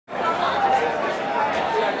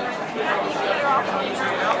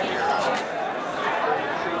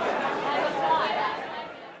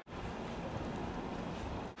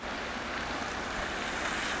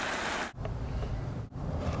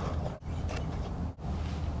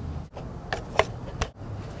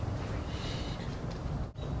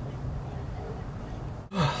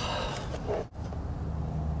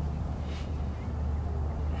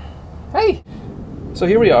So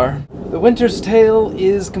here we are. The Winter's Tale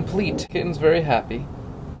is complete. Kitten's very happy.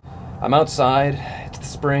 I'm outside, it's the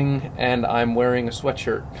spring, and I'm wearing a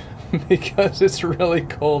sweatshirt because it's really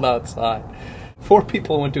cold outside. 4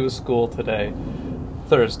 people went to a school today,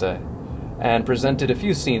 Thursday, and presented a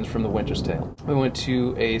few scenes from The Winter's Tale. We went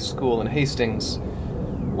to a school in Hastings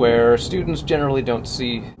where students generally don't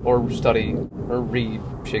see or study or read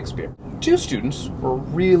Shakespeare. 2 students were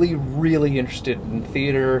really interested in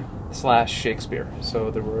theater/Shakespeare,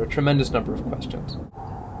 so there were a tremendous number of questions.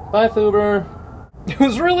 Bye, Thuber. It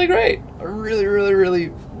was really great. I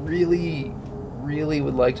really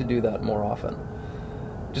would like to do that more often.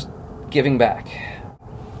 Just giving back.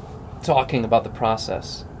 Talking about the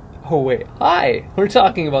process. Oh wait, hi! We're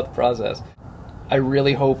talking about the process. I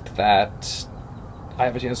really hope that I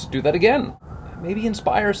have a chance to do that again. Maybe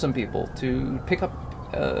inspire some people to pick up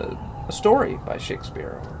a story by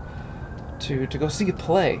Shakespeare, or to go see a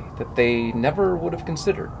play that they never would have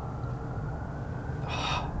considered.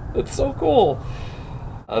 It's so cool.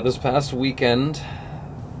 This past weekend,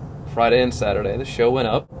 Friday and Saturday, the show went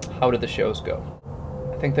up. How did the shows go?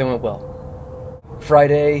 I think they went well.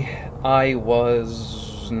 Friday, I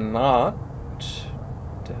was not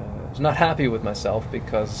happy with myself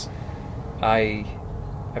because I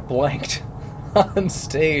blanked on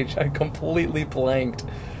stage. I completely blanked.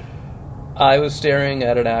 I was staring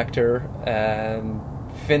at an actor and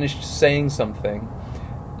finished saying something,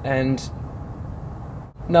 and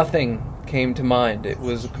nothing came to mind. It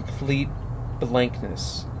was a complete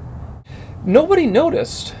blankness. Nobody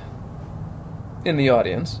noticed in the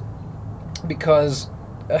audience because,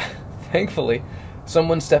 thankfully,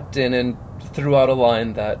 someone stepped in and threw out a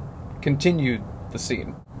line that continued the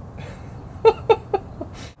scene.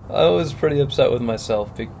 I was pretty upset with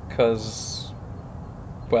myself because,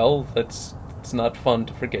 well, it's not fun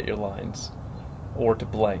to forget your lines or to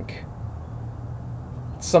blank.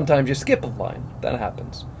 Sometimes you skip a line, that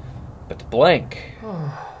happens. But to blank...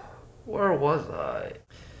 Where was I?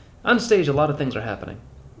 On stage, a lot of things are happening.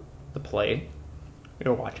 The play.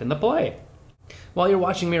 You're watching the play. While you're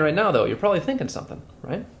watching me right now, though, you're probably thinking something,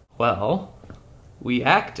 right? Well, we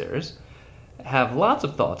actors have lots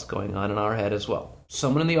of thoughts going on in our head as well.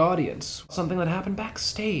 Someone in the audience, something that happened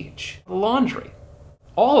backstage, laundry.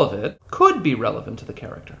 All of it could be relevant to the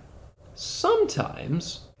character.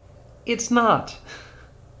 Sometimes it's not.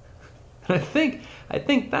 And I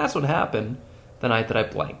think that's what happened the night that I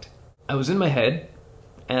blanked. I was in my head,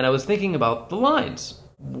 and I was thinking about the lines.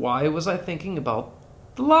 Why was I thinking about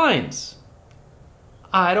the lines?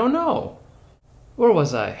 I don't know. Where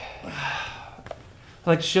was I? I'd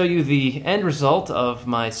like to show you the end result of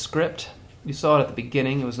my script. You saw it at the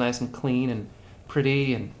beginning. It was nice and clean and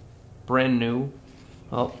pretty and brand new.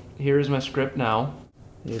 Well, here's my script now.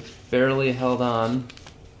 It's barely held on.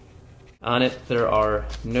 On it, there are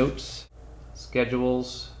notes,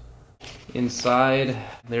 schedules, inside,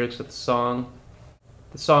 lyrics of the song.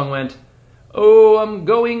 The song went, "Oh, I'm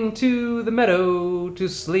going to the meadow to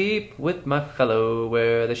sleep with my fellow,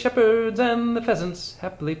 where the shepherds and the pheasants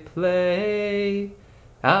happily play.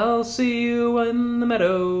 I'll see you in the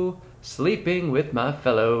meadow, sleeping with my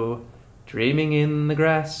fellow, dreaming in the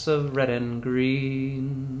grass of red and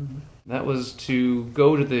green." That was to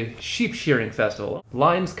go to the sheep shearing festival.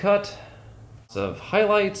 Lines cut, lots of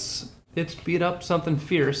highlights. It's beat up something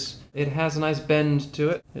fierce. It has a nice bend to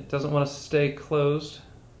it. It doesn't want to stay closed.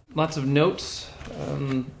 Lots of notes,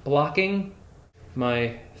 blocking.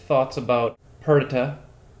 My thoughts about Perdita,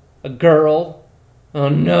 a girl. Oh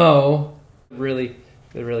no! Really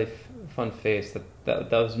fun face.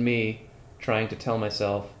 That was me trying to tell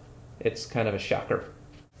myself it's kind of a shocker.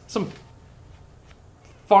 Some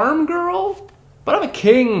farm girl? But I'm a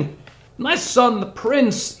king. My son, the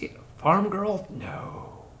prince. Farm girl?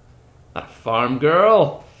 No. Not a farm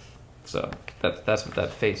girl. So that's what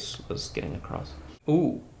that face was getting across.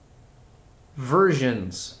 Ooh.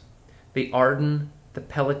 Versions. The Arden, the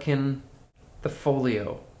Pelican, the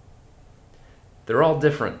Folio. They're all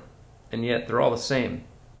different, and yet they're all the same.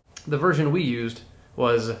 The version we used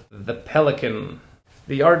was the Pelican.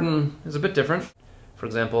 The Arden is a bit different. For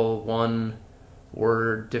example, one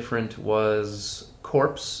word different was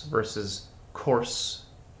corpse versus course.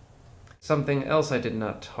 Something else I did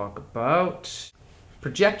not talk about.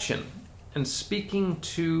 Projection and speaking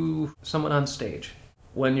to someone on stage.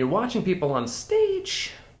 When you're watching people on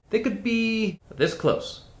stage, they could be this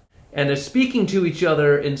close, and they're speaking to each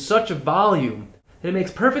other in such a volume that it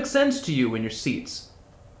makes perfect sense to you in your seats.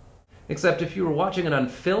 Except if you were watching it on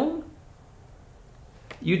film,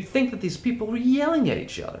 you'd think that these people were yelling at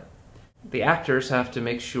each other. The actors have to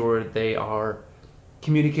make sure they are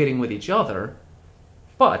communicating with each other,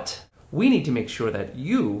 but We need to make sure that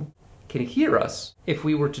you can hear us if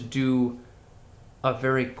we were to do a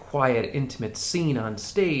very quiet, intimate scene on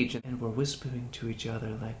stage and we're whispering to each other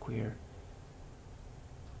like we're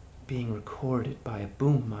being recorded by a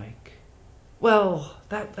boom mic. Well,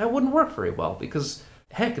 that wouldn't work very well because,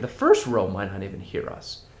 heck, the first row might not even hear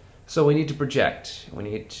us. So we need to project. We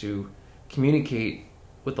need to communicate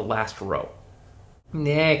with the last row.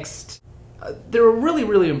 Next. There are really,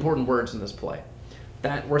 really important words in this play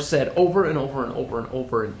that were said over and over and over and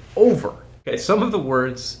over and over. Okay, some of the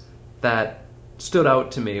words that stood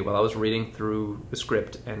out to me while I was reading through the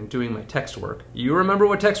script and doing my text work. You remember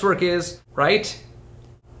what text work is, right?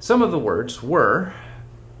 Some of the words were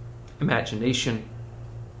imagination,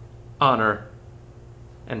 honor,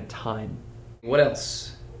 and time. What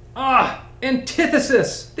else?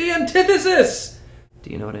 Antithesis! The antithesis! Do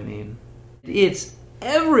you know what I mean? It's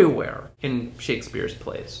everywhere in Shakespeare's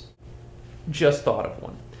plays. Just thought of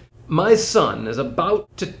one. My son is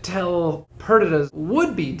about to tell Perdita's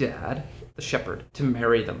would-be dad, the shepherd, to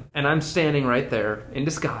marry them. And I'm standing right there in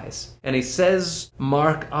disguise. And he says,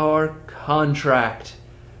 "Mark our contract."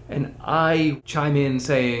 And I chime in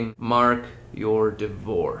saying, "Mark your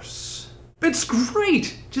divorce." It's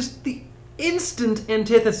great! Just the instant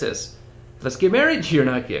antithesis. Let's get married. You're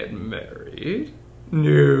not getting married.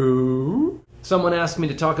 No. Someone asked me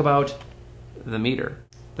to talk about the meter.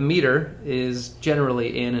 The meter is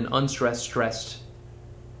generally in an unstressed, stressed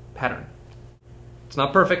pattern. It's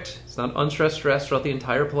not perfect. It's not unstressed, stressed throughout the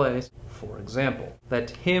entire play. For example, let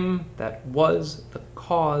him that was the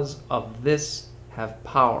cause of this have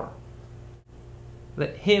power.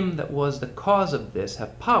 Let him that was the cause of this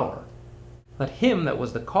have power. Let him that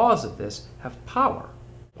was the cause of this have power.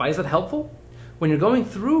 Why is that helpful? When you're going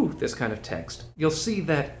through this kind of text, you'll see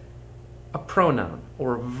that a pronoun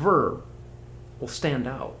or a verb will stand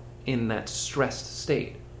out in that stressed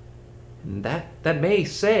state. And that may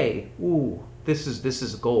say, ooh, this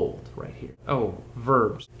is gold right here. Oh,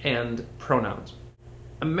 verbs and pronouns.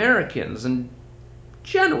 Americans in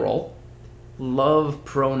general love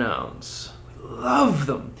pronouns. We love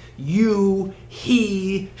them. You,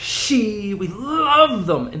 he, she, we love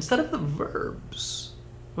them instead of the verbs.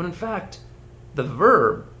 When in fact, the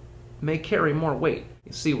verb may carry more weight.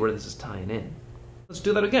 You see where this is tying in. Let's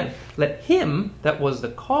do that again. Let him that was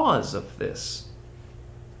the cause of this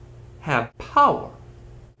have power.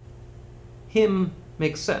 Him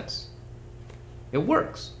makes sense. It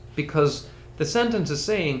works because the sentence is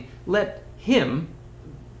saying, let him,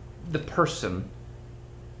 the person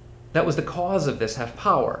that was the cause of this, have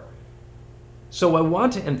power. So I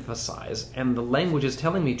want to emphasize, and the language is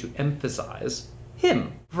telling me to emphasize,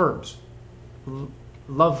 him. Verbs.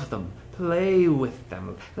 Love them. Play with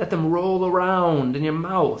them. Let them roll around in your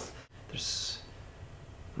mouth. There's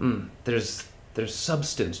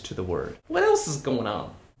substance to the word. What else is going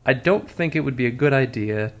on? I don't think it would be a good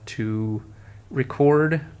idea to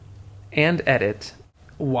record and edit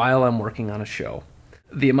while I'm working on a show.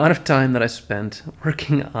 The amount of time that I spent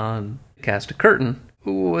working on Cast a Curtain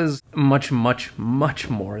was much, much, much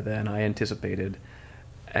more than I anticipated,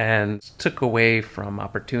 and took away from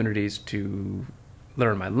opportunities to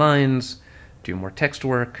learn my lines, do more text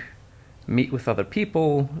work, meet with other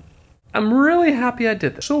people. I'm really happy I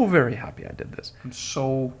did this. So very happy I did this. I'm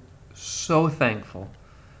so thankful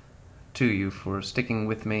to you for sticking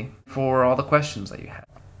with me, for all the questions that you had.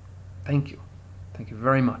 Thank you. Thank you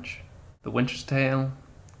very much. The Winter's Tale,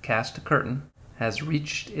 Cast a Curtain, has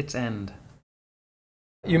reached its end.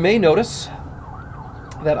 You may notice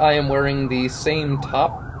that I am wearing the same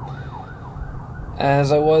top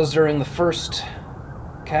as I was during the first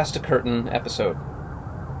Cast a Curtain episode.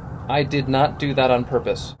 I did not do that on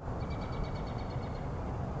purpose.